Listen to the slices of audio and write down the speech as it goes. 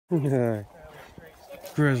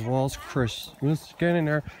Griswold's Christmas getting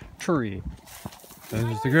their tree. This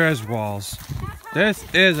is the Griswolds. This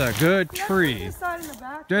is a good tree.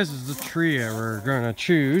 This is the tree that we're gonna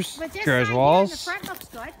choose. Griswolds.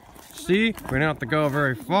 See, we don't have to go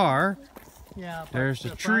very far. There's the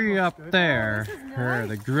tree up there. Here are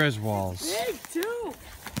the Griswolds. Big too.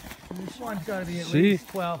 This one's got to be at least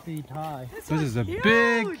 12 feet high. This is a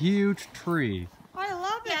big, huge tree. I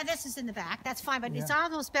love it. Yeah, this is in the back. That's fine, but it's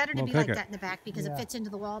almost better to be like that in the back because it fits into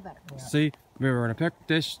the wall better. Yeah. See, we were gonna pick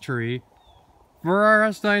this tree for our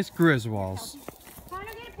nice Griswolds.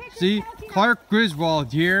 See, Clark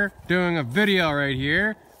Griswold here doing a video right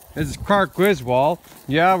here. This is Clark Griswold.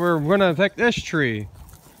 Yeah, we're gonna pick this tree.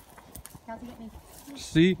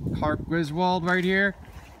 See, Clark Griswold right here.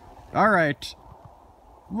 All right.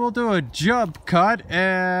 We'll do a jump cut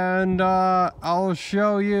and I'll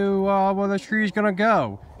show you where the tree's gonna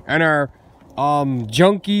go. And our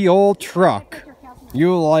junky old truck.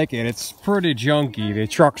 You'll like it. It's pretty junky. The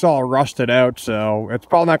truck's all rusted out, so it's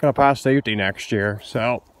probably not gonna pass safety next year.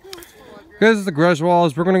 So this is the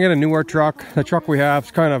Griswolds. We're gonna get a newer truck. The truck we have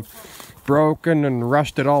is kind of broken and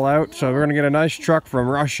rusted all out, so we're gonna get a nice truck from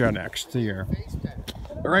Russia next year.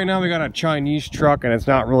 But right now we got a Chinese truck and it's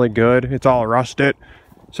not really good. It's all rusted.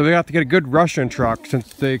 So we have to get a good Russian truck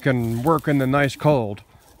since they can work in the nice cold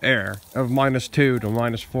air of -2 to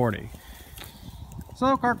 -40.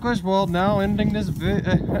 So Clark Griswold now ending this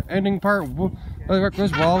ending part. Clark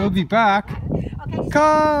Griswold will be back.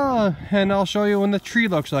 And I'll show you when the tree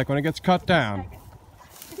looks like when it gets cut down.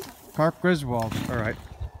 Clark Griswold. All right.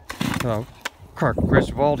 So Clark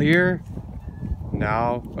Griswold here.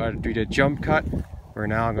 Now do the jump cut. We're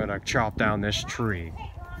now gonna chop down this tree.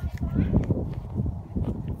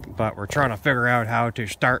 But we're trying to figure out how to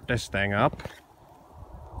start this thing up.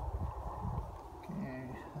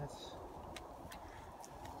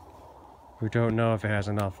 We don't know if it has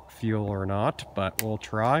enough fuel or not, but we'll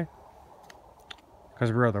try.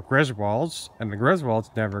 Because we're the Griswolds, and the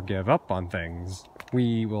Griswolds never give up on things.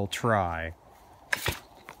 We will try.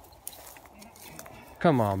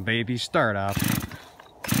 Come on, baby, start up.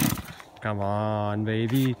 Come on,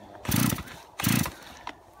 baby.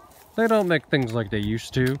 They don't make things like they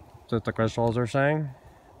used to, that the Griswolds are saying.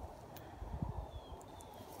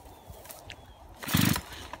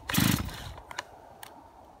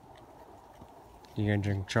 The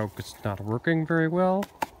engine choke is not working very well,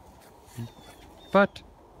 but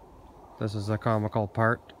this is the comical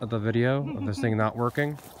part of the video of this thing not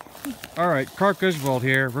working. Alright, Clark Griswold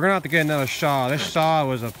here. We're gonna have to get another saw. This saw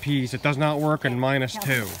was a piece. It does not work in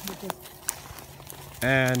 -2.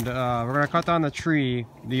 And we're gonna cut down the tree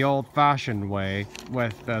the old-fashioned way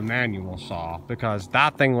with the manual saw because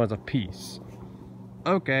that thing was a piece.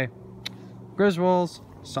 Okay, Griswolds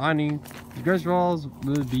signing. Griswolds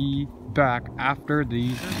will be back after the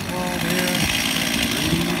Griswold here.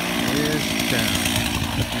 Tree is down.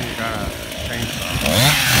 You got a chainsaw.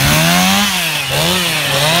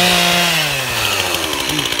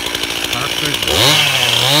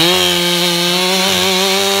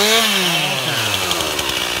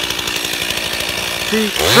 See,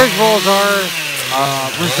 Griswolds are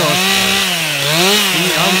resourceful.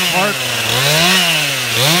 See, I'm Clark.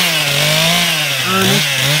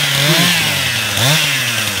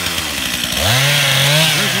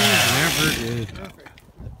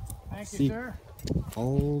 Thank you, sir.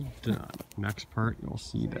 All done. Next part, you'll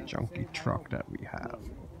see the junky truck that we have.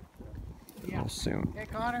 Real soon. Hey,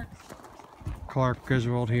 Connor. Clark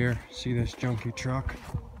Griswold here. See this junky truck?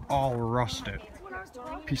 All rusted.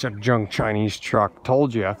 Piece of junk Chinese truck.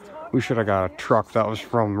 Told ya we should have got a truck that was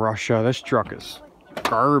from Russia. This truck is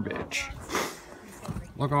garbage.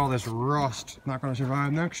 Look at all this rust. Not gonna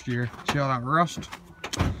survive next year. See all that rust?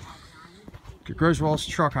 The Griswold's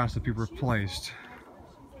truck has to be replaced.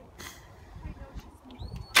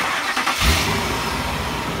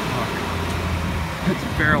 Look, it's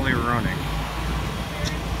barely running.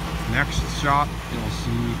 Next shot, you'll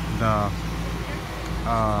see the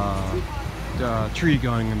tree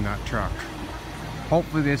going in that truck.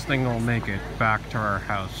 Hopefully this thing will make it back to our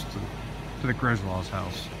house, to the Griswold's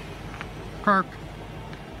house. Clark.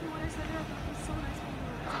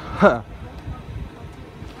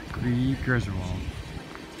 Griswold.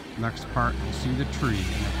 Next part, you'll see the tree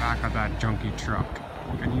in the back of that junky truck.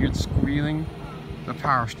 Can you hear it squealing? The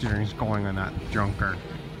power steering's going on that junker.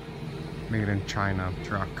 Made in China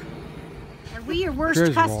truck. Are we your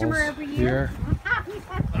worst customer every year?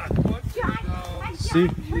 See?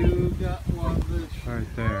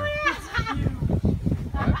 Right there.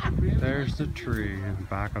 There's the tree in the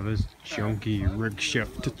back of this junky rig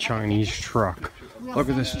shift Chinese truck. Look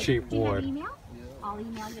at this cheap wood.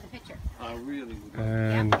 email you the picture. I really would.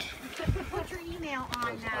 And Put your email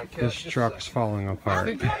on this truck's falling apart.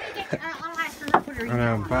 If you want me to get, I'll ask her to put her email And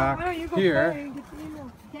I'm on. back here.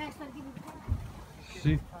 Dad's gonna give you the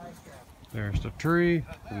See? There's the tree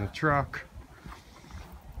and the truck.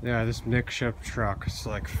 Yeah, this makeshift truck is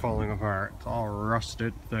like falling apart. It's all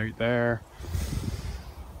rusted right there.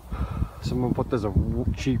 Someone put this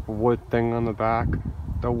cheap wood thing on the back.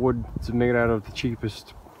 The wood's made out of the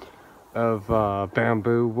cheapest of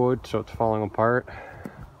bamboo wood, so it's falling apart.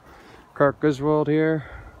 Griswold here.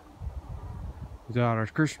 His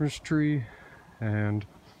daughter's Christmas tree, and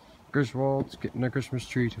Griswold's getting a Christmas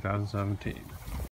tree 2017.